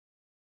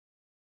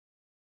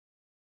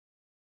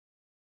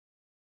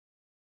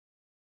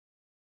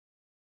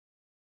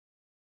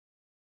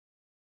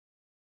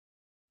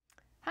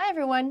Hi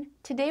everyone!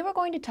 Today we're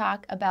going to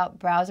talk about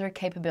browser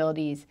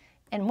capabilities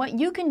and what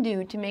you can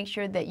do to make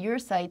sure that your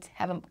sites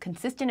have a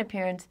consistent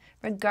appearance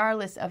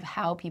regardless of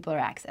how people are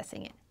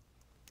accessing it.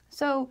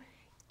 So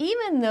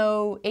even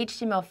though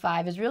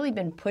HTML5 has really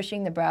been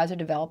pushing the browser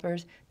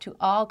developers to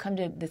all come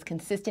to this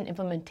consistent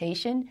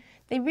implementation,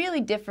 they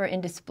really differ in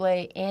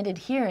display and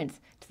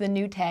adherence to the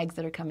new tags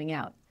that are coming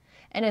out.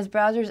 And as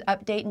browsers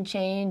update and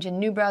change and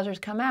new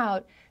browsers come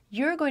out,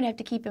 you're going to have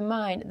to keep in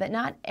mind that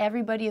not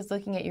everybody is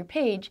looking at your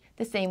page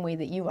the same way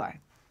that you are.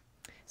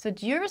 So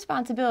it's your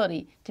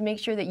responsibility to make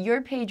sure that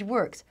your page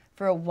works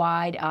for a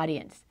wide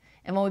audience.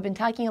 And while we've been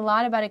talking a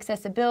lot about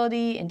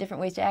accessibility and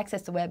different ways to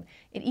access the web,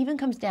 it even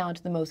comes down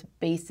to the most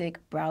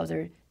basic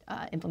browser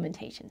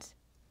implementations.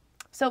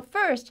 So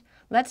first,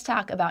 let's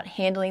talk about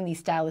handling these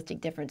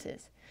stylistic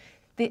differences.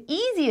 The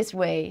easiest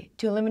way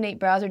to eliminate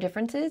browser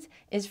differences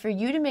is for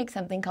you to make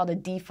something called a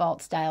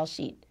default style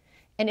sheet.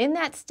 And in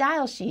that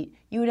style sheet,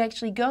 you would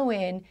actually go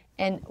in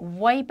and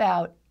wipe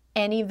out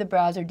any of the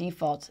browser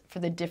defaults for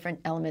the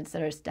different elements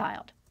that are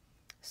styled.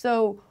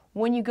 So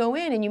when you go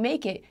in and you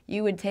make it,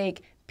 you would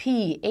take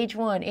P,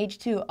 H1,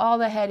 H2, all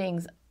the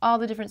headings, all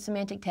the different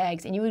semantic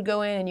tags, and you would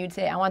go in and you'd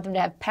say, I want them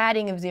to have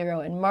padding of 0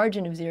 and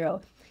margin of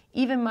 0.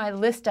 Even my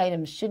list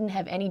items shouldn't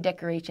have any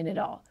decoration at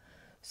all.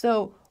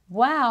 So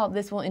while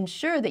this will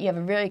ensure that you have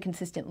a very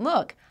consistent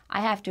look,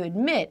 I have to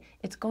admit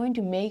it's going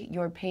to make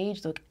your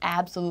page look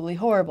absolutely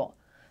horrible.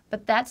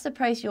 But that's the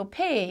price you'll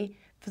pay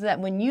so that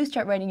when you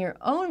start writing your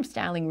own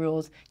styling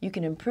rules, you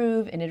can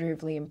improve and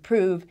iteratively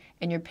improve,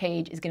 and your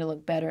page is going to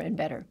look better and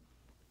better.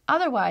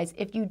 Otherwise,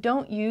 if you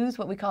don't use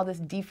what we call this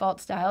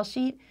default style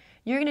sheet,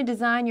 you're going to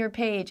design your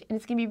page, and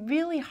it's going to be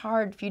really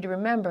hard for you to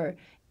remember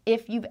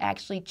if you've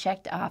actually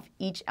checked off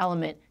each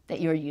element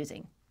that you're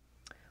using.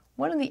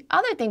 One of the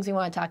other things we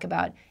want to talk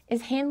about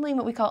is handling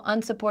what we call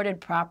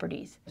unsupported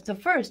properties. So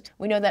first,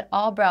 we know that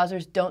all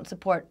browsers don't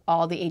support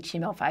all the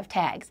HTML5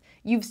 tags.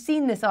 You've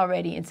seen this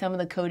already in some of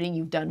the coding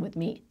you've done with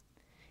me.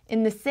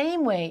 In the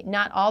same way,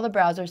 not all the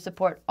browsers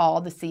support all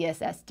the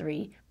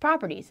CSS3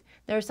 properties.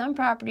 There are some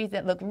properties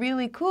that look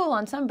really cool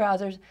on some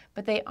browsers,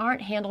 but they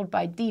aren't handled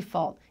by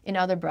default in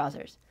other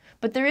browsers.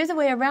 But there is a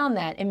way around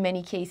that in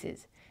many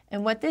cases.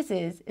 And what this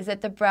is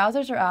that the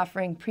browsers are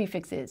offering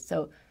prefixes.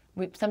 So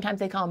sometimes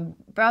they call them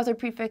browser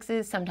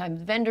prefixes,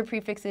 sometimes vendor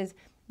prefixes,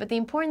 but the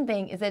important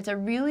thing is that it's a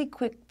really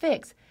quick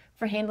fix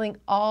for handling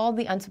all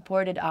the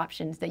unsupported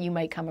options that you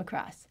might come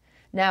across.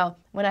 Now,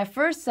 when I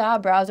first saw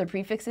browser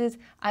prefixes,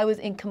 I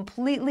was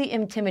completely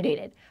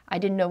intimidated. I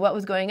didn't know what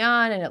was going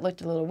on, and it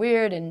looked a little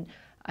weird, and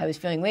I was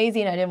feeling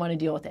lazy, and I didn't want to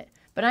deal with it.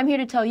 But I'm here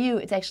to tell you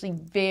it's actually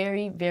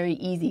very, very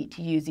easy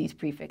to use these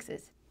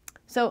prefixes.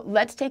 So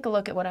let's take a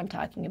look at what I'm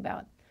talking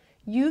about.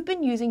 You've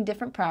been using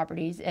different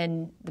properties,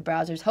 and the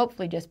browser's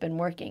hopefully just been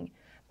working.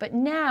 But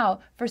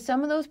now, for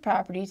some of those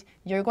properties,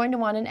 you're going to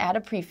want to add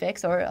a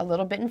prefix or a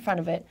little bit in front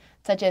of it,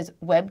 such as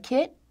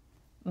WebKit,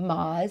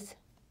 Moz,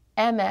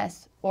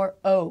 MS, or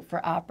O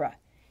for Opera.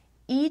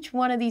 Each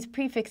one of these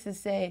prefixes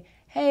say,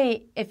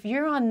 hey, if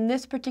you're on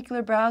this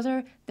particular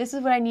browser, this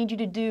is what I need you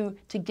to do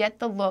to get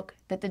the look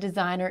that the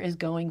designer is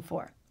going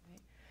for.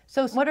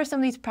 So what are some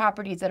of these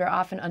properties that are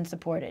often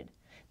unsupported?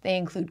 They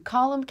include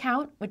column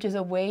count, which is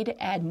a way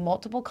to add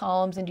multiple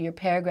columns into your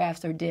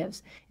paragraphs or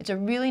divs. It's a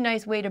really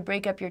nice way to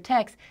break up your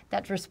text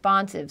that's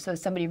responsive, so if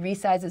somebody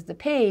resizes the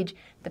page,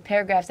 the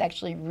paragraphs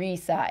actually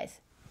resize.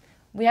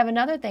 We have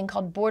another thing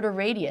called border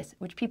radius,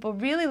 which people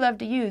really love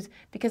to use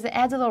because it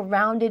adds a little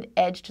rounded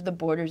edge to the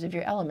borders of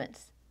your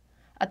elements.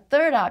 A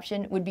third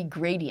option would be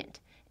gradient.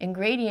 And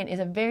gradient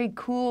is a very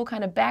cool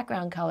kind of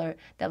background color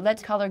that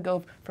lets color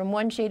go from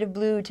one shade of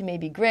blue to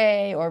maybe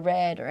gray or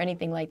red or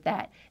anything like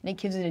that, and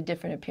it gives it a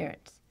different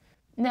appearance.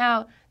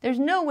 Now, there's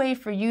no way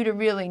for you to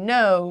really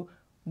know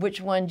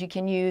which ones you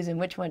can use and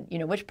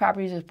which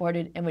properties are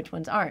supported and which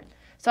ones aren't.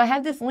 So I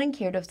have this link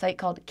here to a site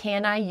called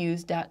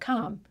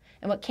caniuse.com.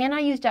 And what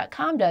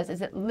caniuse.com does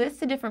is it lists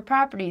the different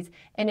properties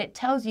and it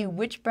tells you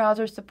which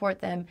browsers support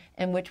them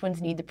and which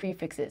ones need the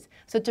prefixes.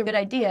 So it's a good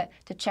idea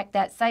to check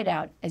that site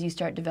out as you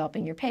start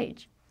developing your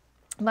page.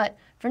 But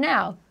for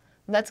now,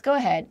 let's go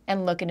ahead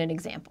and look at an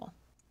example.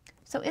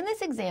 So in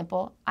this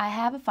example, I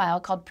have a file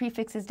called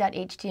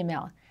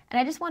prefixes.html, and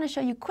I just want to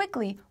show you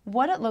quickly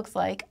what it looks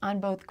like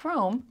on both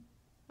Chrome,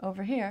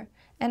 over here,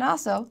 and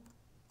also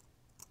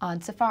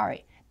on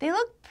Safari. They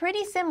look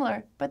pretty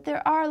similar, but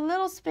there are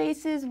little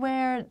spaces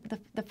where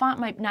the font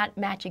might not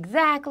match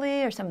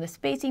exactly, or some of the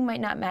spacing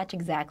might not match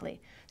exactly.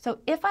 So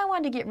if I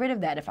wanted to get rid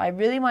of that, if I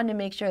really wanted to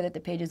make sure that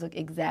the pages look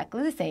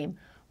exactly the same,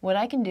 what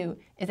I can do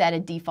is add a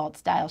default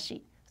style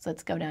sheet. So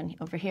let's go down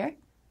over here,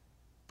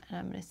 and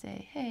I'm going to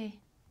say, hey,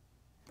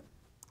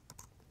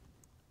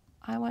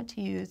 I want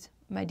to use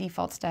my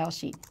default style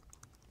sheet.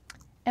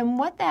 And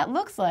what that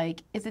looks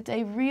like is it's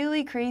a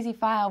really crazy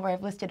file where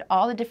I've listed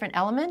all the different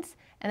elements,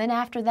 and then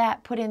after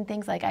that put in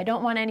things like I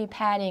don't want any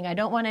padding, I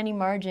don't want any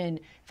margin.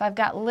 If I've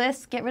got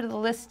lists, get rid of the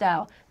list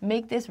style.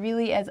 Make this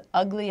really as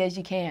ugly as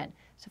you can.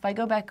 So if I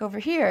go back over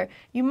here,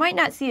 you might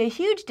not see a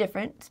huge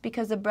difference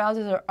because the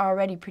browsers are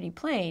already pretty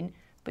plain,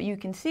 but you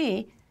can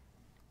see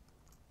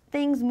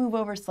things move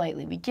over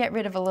slightly. We get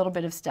rid of a little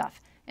bit of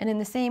stuff. And in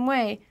the same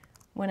way,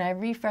 when I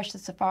refresh the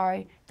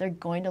Safari, they're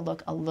going to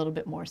look a little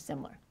bit more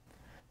similar.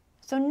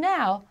 So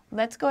now,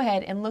 let's go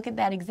ahead and look at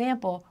that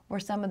example where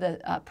some of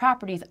the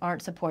properties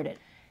aren't supported.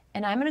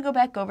 And I'm going to go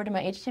back over to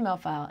my HTML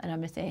file and I'm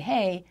going to say,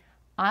 hey,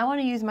 I want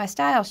to use my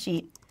style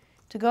sheet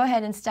to go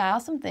ahead and style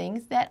some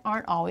things that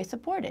aren't always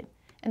supported.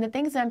 And the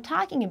things that I'm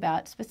talking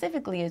about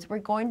specifically is we're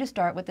going to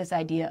start with this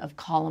idea of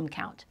column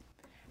count.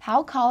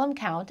 How column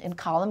count and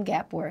column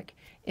gap work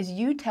is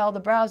you tell the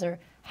browser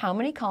how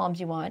many columns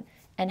you want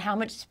and how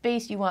much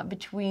space you want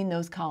between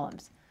those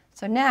columns.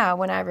 So now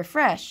when I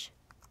refresh,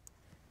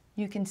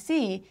 you can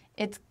see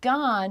it's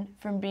gone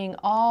from being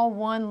all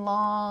one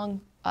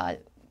long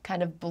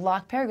kind of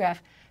block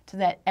paragraph to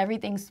that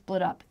everything's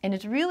split up. And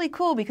it's really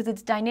cool because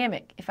it's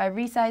dynamic. If I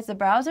resize the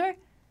browser,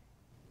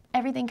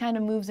 everything kind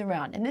of moves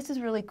around. And this is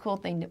a really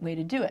cool way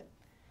to do it.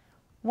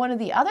 One of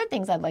the other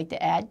things I'd like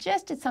to add,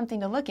 just as something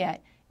to look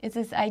at, is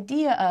this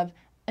idea of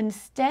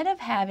instead of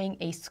having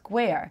a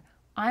square,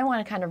 I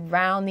want to kind of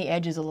round the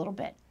edges a little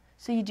bit.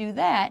 So you do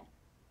that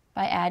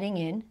by adding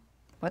in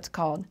what's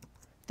called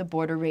the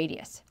border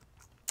radius.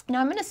 Now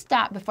I'm going to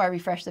stop before I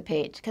refresh the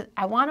page because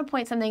I want to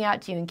point something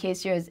out to you in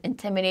case you're as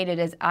intimidated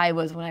as I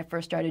was when I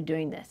first started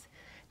doing this.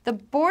 The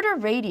border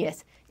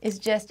radius is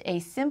just a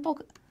simple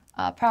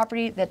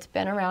property that's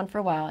been around for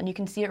a while, and you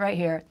can see it right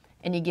here,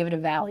 and you give it a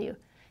value.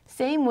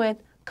 Same with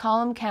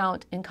column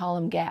count and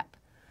column gap.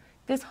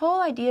 This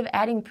whole idea of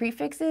adding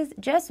prefixes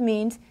just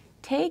means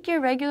take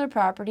your regular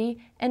property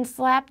and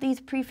slap these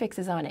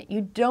prefixes on it.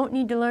 You don't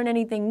need to learn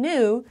anything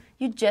new,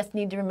 you just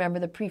need to remember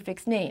the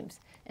prefix names.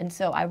 And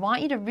so I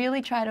want you to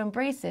really try to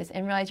embrace this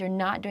and realize you're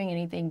not doing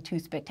anything too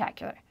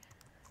spectacular.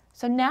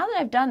 So now that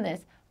I've done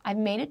this, I've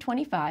made it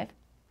 25,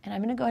 and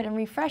I'm going to go ahead and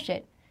refresh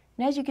it.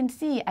 And as you can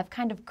see, I've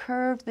kind of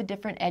curved the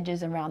different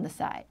edges around the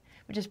side,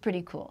 which is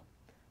pretty cool.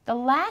 The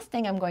last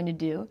thing I'm going to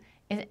do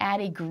is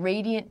add a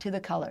gradient to the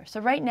color.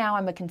 So right now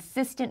I'm a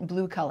consistent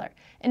blue color.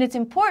 And it's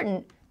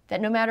important that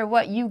no matter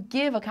what, you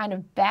give a kind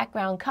of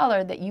background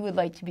color that you would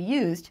like to be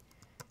used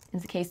in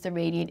the case the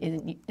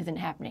gradient isn't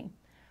happening.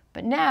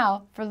 But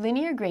now, for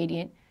linear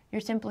gradient, you're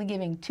simply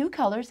giving two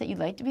colors that you'd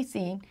like to be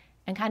seeing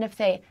and kind of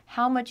say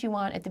how much you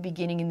want at the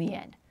beginning and the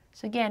end.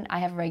 So again, I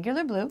have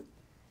regular blue,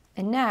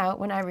 and now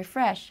when I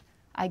refresh,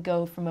 I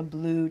go from a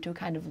blue to a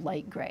kind of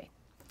light gray.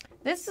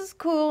 This is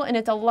cool, and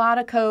it's a lot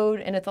of code,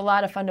 and it's a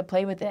lot of fun to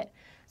play with it.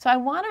 So I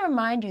want to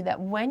remind you that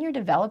when you're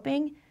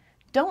developing,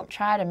 don't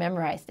try to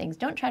memorize things.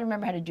 Don't try to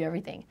remember how to do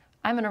everything.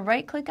 I'm going to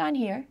right-click on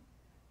here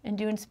and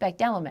do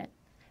Inspect Element.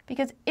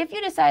 Because if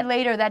you decide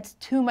later that's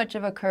too much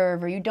of a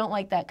curve or you don't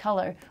like that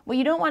color, what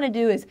you don't want to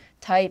do is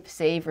type,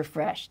 save,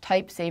 refresh,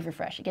 type, save,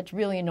 refresh. It gets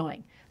really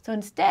annoying. So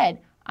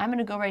instead, I'm going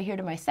to go right here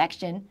to my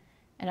section,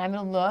 and I'm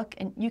going to look,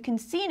 and you can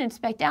see in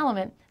Inspect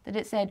Element that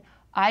it said,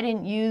 I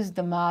didn't use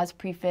the Moz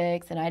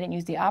prefix and I didn't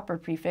use the Opera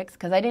prefix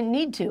because I didn't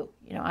need to.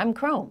 You know, I'm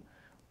Chrome.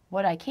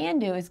 What I can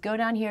do is go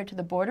down here to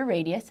the border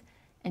radius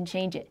and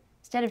change it.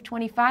 Instead of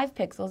 25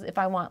 pixels, if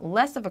I want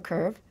less of a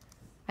curve,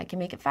 I can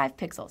make it 5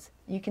 pixels.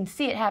 You can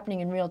see it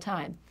happening in real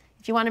time.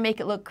 If you want to make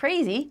it look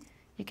crazy,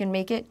 you can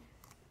make it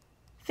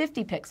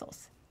 50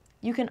 pixels.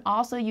 You can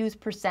also use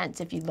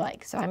percents if you'd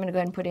like. So I'm going to go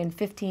ahead and put in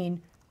 15%.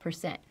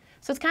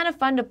 So it's kind of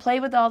fun to play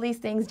with all these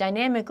things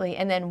dynamically,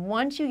 and then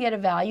once you get a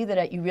value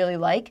that you really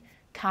like,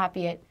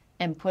 copy it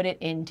and put it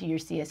into your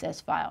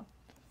CSS file.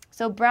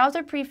 So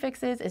browser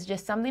prefixes is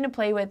just something to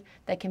play with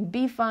that can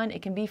be fun,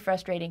 it can be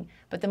frustrating,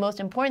 but the most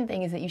important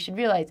thing is that you should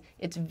realize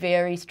it's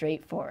very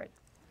straightforward.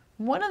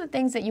 One of the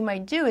things that you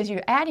might do as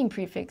you're adding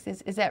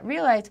prefixes is that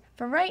realize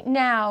for right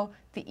now,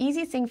 the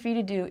easiest thing for you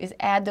to do is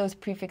add those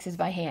prefixes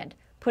by hand.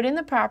 Put in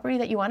the property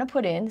that you want to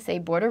put in, say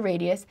border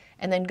radius,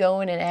 and then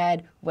go in and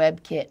add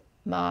WebKit,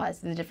 Moz,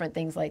 the different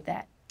things like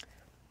that.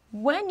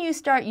 When you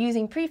start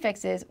using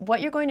prefixes, what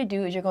you're going to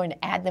do is you're going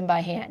to add them by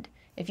hand.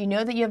 If you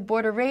know that you have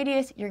border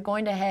radius, you're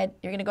going to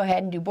go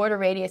ahead and do border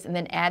radius and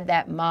then add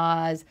that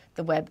Moz,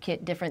 the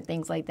WebKit, different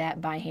things like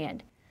that by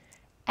hand.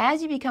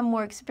 As you become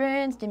more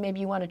experienced and maybe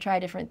you want to try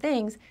different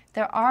things,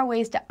 there are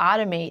ways to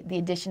automate the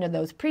addition of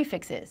those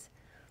prefixes.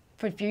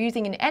 If you're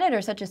using an editor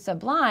such as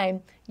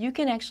Sublime, you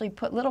can actually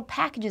put little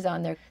packages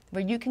on there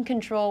where you can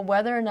control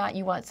whether or not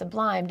you want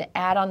Sublime to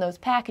add on those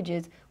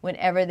packages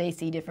whenever they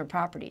see different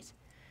properties.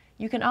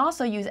 You can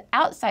also use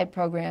outside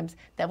programs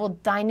that will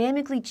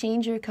dynamically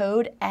change your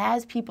code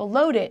as people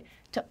load it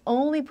to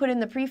only put in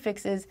the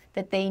prefixes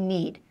that they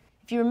need.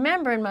 If you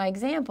remember in my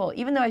example,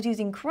 even though I was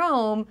using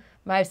Chrome,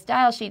 my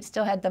style sheet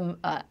still had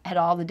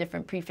all the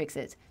different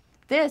prefixes.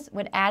 This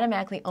would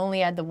automatically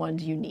only add the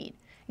ones you need.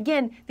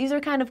 Again, these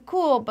are kind of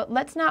cool, but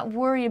let's not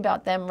worry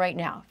about them right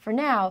now. For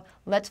now,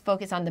 let's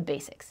focus on the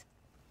basics.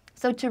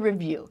 So to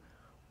review,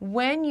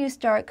 when you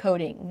start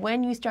coding,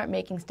 when you start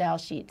making style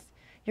sheets,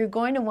 you're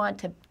going to want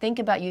to think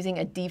about using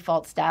a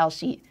default style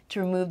sheet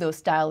to remove those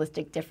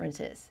stylistic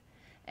differences.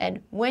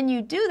 And when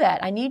you do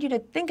that, I need you to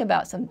think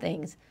about some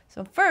things.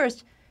 So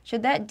first,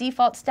 should that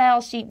default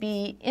style sheet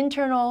be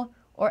internal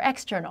or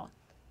external?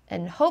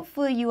 And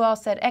hopefully you all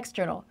said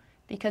external,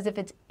 because if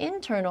it's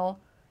internal,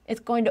 it's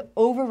going to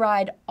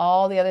override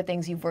all the other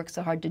things you've worked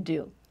so hard to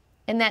do.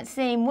 In that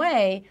same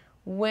way,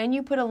 when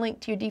you put a link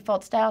to your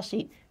default style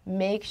sheet,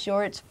 make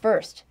sure it's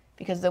first,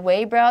 because the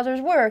way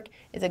browsers work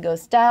is it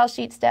goes style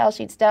sheet, style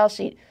sheet, style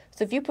sheet.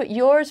 So if you put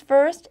yours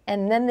first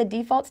and then the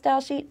default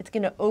style sheet, it's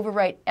going to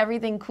overwrite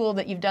everything cool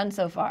that you've done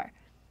so far.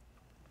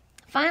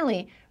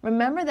 Finally,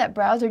 remember that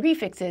browser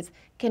prefixes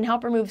can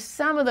help remove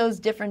some of those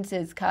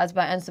differences caused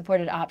by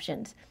unsupported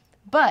options.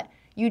 But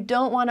you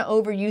don't want to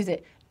overuse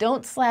it.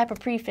 Don't slap a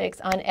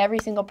prefix on every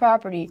single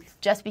property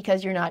just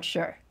because you're not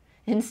sure.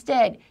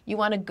 Instead, you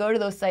want to go to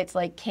those sites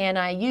like Can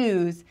I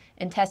Use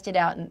and test it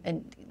out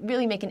and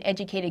really make an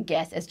educated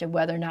guess as to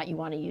whether or not you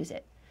want to use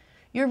it.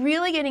 You're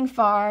really getting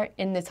far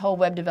in this whole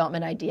web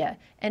development idea,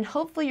 and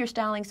hopefully you're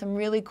styling some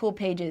really cool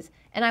pages,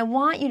 and I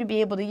want you to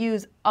be able to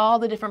use all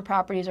the different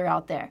properties that are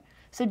out there.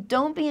 So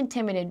don't be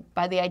intimidated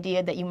by the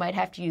idea that you might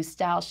have to use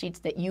style sheets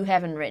that you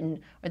haven't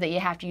written or that you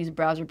have to use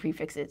browser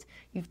prefixes.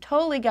 You've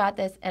totally got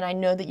this, and I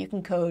know that you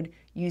can code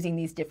using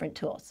these different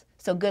tools.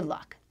 So good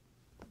luck.